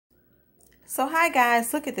So hi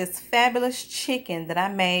guys, look at this fabulous chicken that I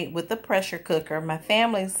made with the pressure cooker. My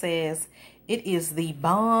family says it is the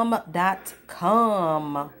bomb.com.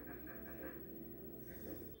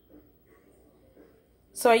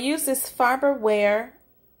 So I use this Farberware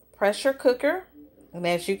pressure cooker. And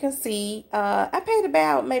as you can see, I paid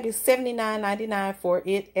about maybe $79.99 for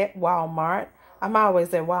it at Walmart. I'm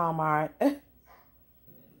always at Walmart.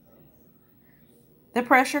 The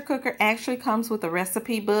pressure cooker actually comes with a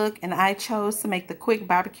recipe book, and I chose to make the quick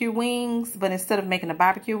barbecue wings, but instead of making the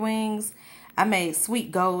barbecue wings, I made sweet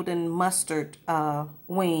golden mustard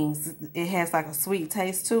wings. It has like a sweet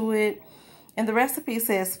taste to it. And the recipe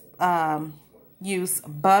says use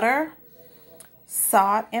butter,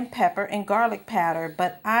 salt, and pepper, and garlic powder,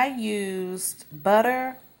 but I used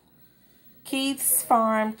butter, Keith's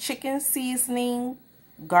Farm chicken seasoning,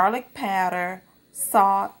 garlic powder,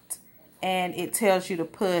 salt, and it tells you to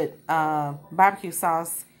put barbecue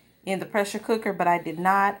sauce in the pressure cooker, but I did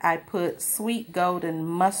not. I put sweet golden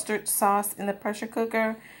mustard sauce in the pressure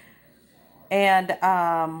cooker, and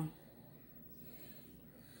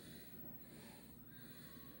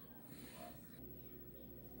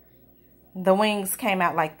the wings came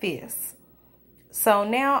out like this. So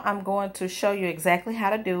now I'm going to show you exactly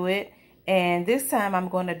how to do it, and this time I'm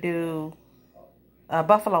going to do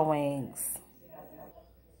buffalo wings.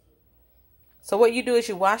 So what you do is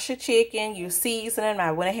you wash your chicken, you season them.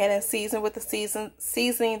 I went ahead and seasoned with the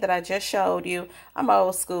seasoning that I just showed you. I'm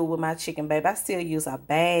old school with my chicken, babe. I still use a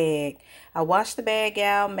bag. I wash the bag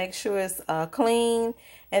out, make sure it's clean,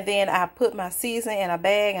 and then I put my seasoning in a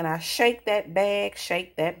bag and I shake that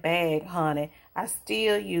bag, honey. I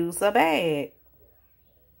still use a bag.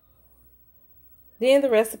 Then the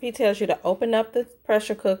recipe tells you to open up the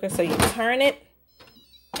pressure cooker. So you turn it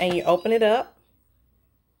and you open it up.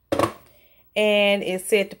 And it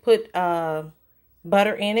said to put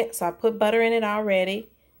butter in it. So I put butter in it already.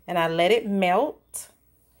 And I let it melt.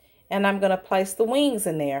 And I'm going to place the wings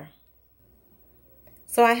in there.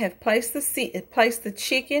 So I have placed the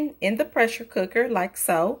chicken in the pressure cooker like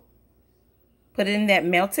so. Put it in that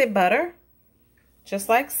melted butter. Just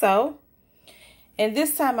like so. And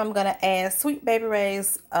this time I'm going to add Sweet Baby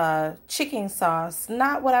Ray's chicken sauce.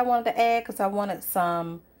 Not what I wanted to add because I wanted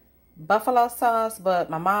some buffalo sauce, but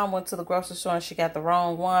my mom went to the grocery store and she got the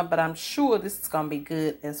wrong one, but I'm sure this is going to be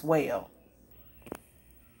good as well.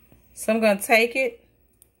 So I'm going to take it,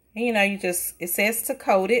 and you know, it says to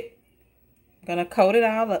coat it. I'm going to coat it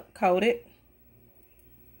all up, coat it.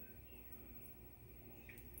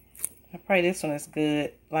 I pray this one is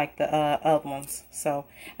good like the other ones. So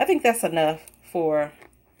I think that's enough for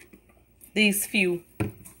these few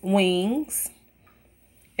wings.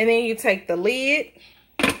 And then you take the lid,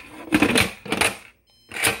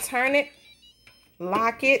 turn it,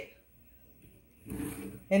 lock it,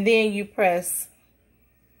 and then you press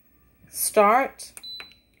start,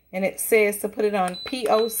 and it says to put it on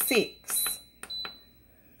P06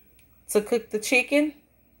 to cook the chicken.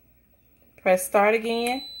 Press start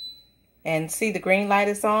again, and see the green light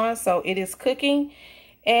is on, so it is cooking,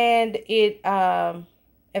 and it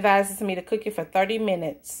advises me to cook it for 30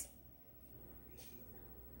 minutes.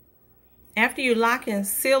 After you lock and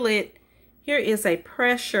seal it, here is a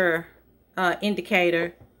pressure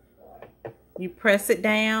indicator. You press it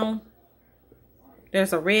down.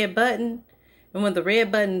 There's a red button. And when the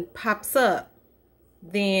red button pops up,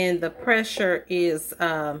 then the pressure is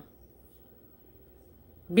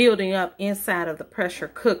building up inside of the pressure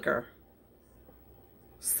cooker.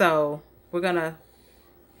 So we're going to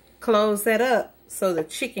close that up so the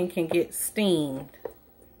chicken can get steamed.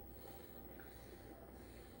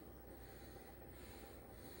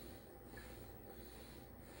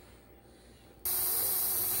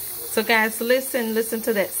 So guys, listen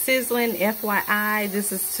to that sizzling. FYI,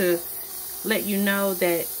 this is to let you know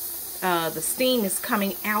that the steam is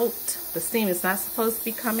coming out. The steam is not supposed to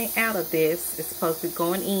be coming out of this. It's supposed to be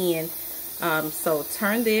going in. So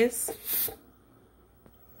turn this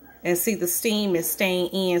and see the steam is staying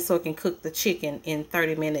in so it can cook the chicken in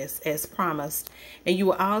 30 minutes as promised. And you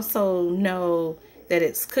will also know that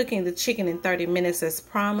it's cooking the chicken in 30 minutes as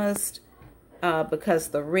promised because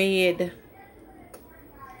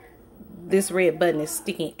this red button is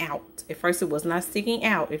sticking out. At first it was not sticking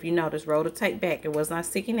out. If you notice, roll the tape back, it was not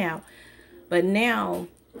sticking out. But now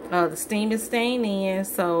the steam is staying in,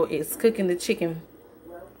 so it's cooking the chicken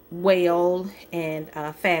well and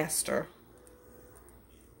faster.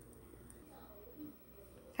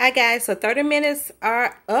 Hi guys, so 30 minutes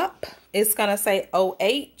are up. It's gonna say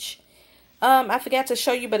OH. I forgot to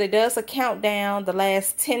show you, but it does a countdown. The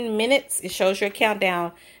last 10 minutes, it shows your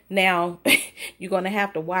countdown. Now, you're going to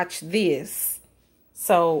have to watch this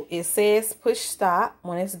So it says push stop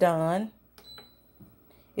when it's done.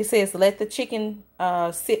 It says let the chicken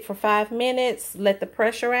sit for 5 minutes. Let the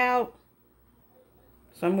pressure out.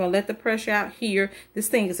 So I'm going to let the pressure out here. This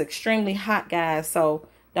thing is extremely hot, guys, so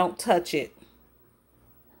don't touch it.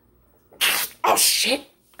 Oh, shit.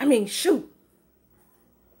 I mean, shoot.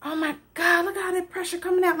 Oh, my God. Look at how that pressure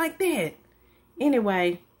coming out like that.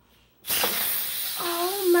 Anyway.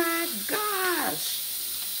 Oh, my gosh.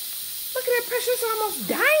 Look at that pressure. It's almost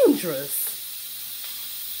dangerous.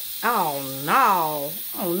 Oh, no.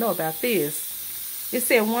 I don't know about this. It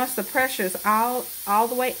said once the pressure is all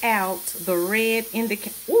the way out, the red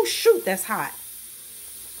indicate. Oh, shoot. That's hot.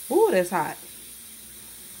 Ooh, that's hot.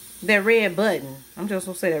 That red button. I'm just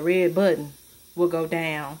going to say that red button will go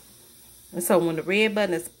down. And so when the red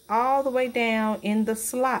button is all the way down in the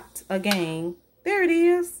slot again, there it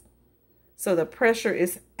is. So the pressure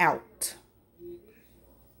is out.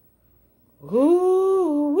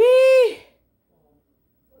 Ooh.